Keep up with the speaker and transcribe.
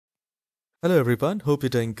Hello everyone, hope you're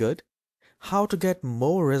doing good. How to get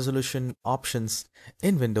more resolution options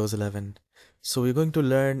in Windows 11. So we're going to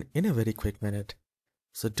learn in a very quick minute.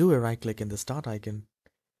 So do a right click in the start icon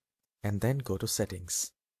and then go to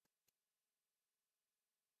settings.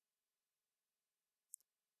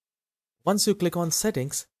 Once you click on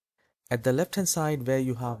settings, at the left hand side where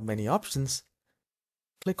you have many options,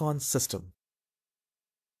 click on system.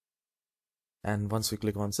 And once we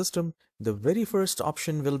click on system, the very first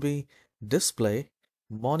option will be display,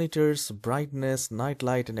 monitors, brightness, night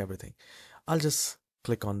light and everything. I'll just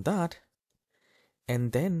click on that.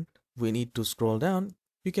 And then we need to scroll down.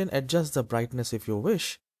 You can adjust the brightness if you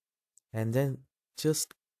wish, and then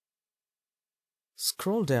just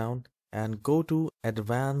scroll down and go to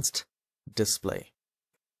advanced display.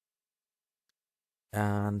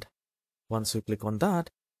 And once you click on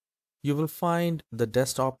that, you will find the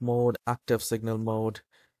desktop mode, active signal mode,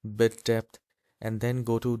 bit depth, and then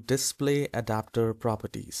go to display adapter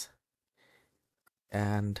properties.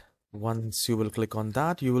 And once you will click on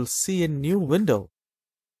that, you will see a new window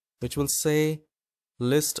which will say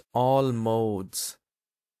list all modes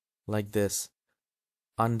like this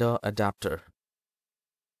under adapter.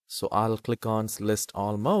 So I'll click on list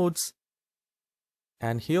all modes,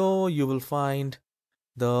 and here you will find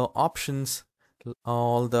the options,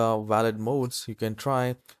 all the valid modes you can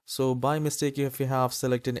try. So by mistake, if you have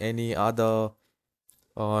selected any other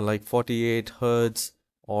like 48 Hertz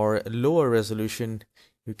or lower resolution,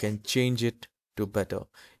 you can change it to better.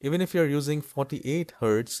 Even if you're using 48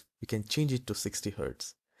 Hertz, you can change it to 60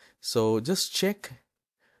 Hertz. So just check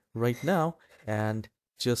right now and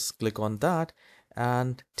just click on that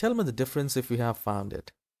and tell me the difference if you have found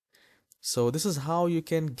it. So this is how you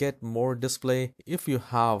can get more display if you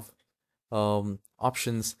have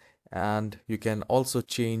options, and you can also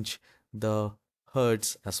change the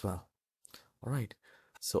hertz as well. All right,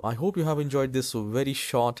 so I hope you have enjoyed this very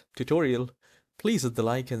short tutorial. Please hit the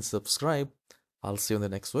like and subscribe. I'll see you in the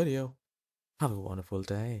next video. Have a wonderful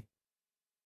day.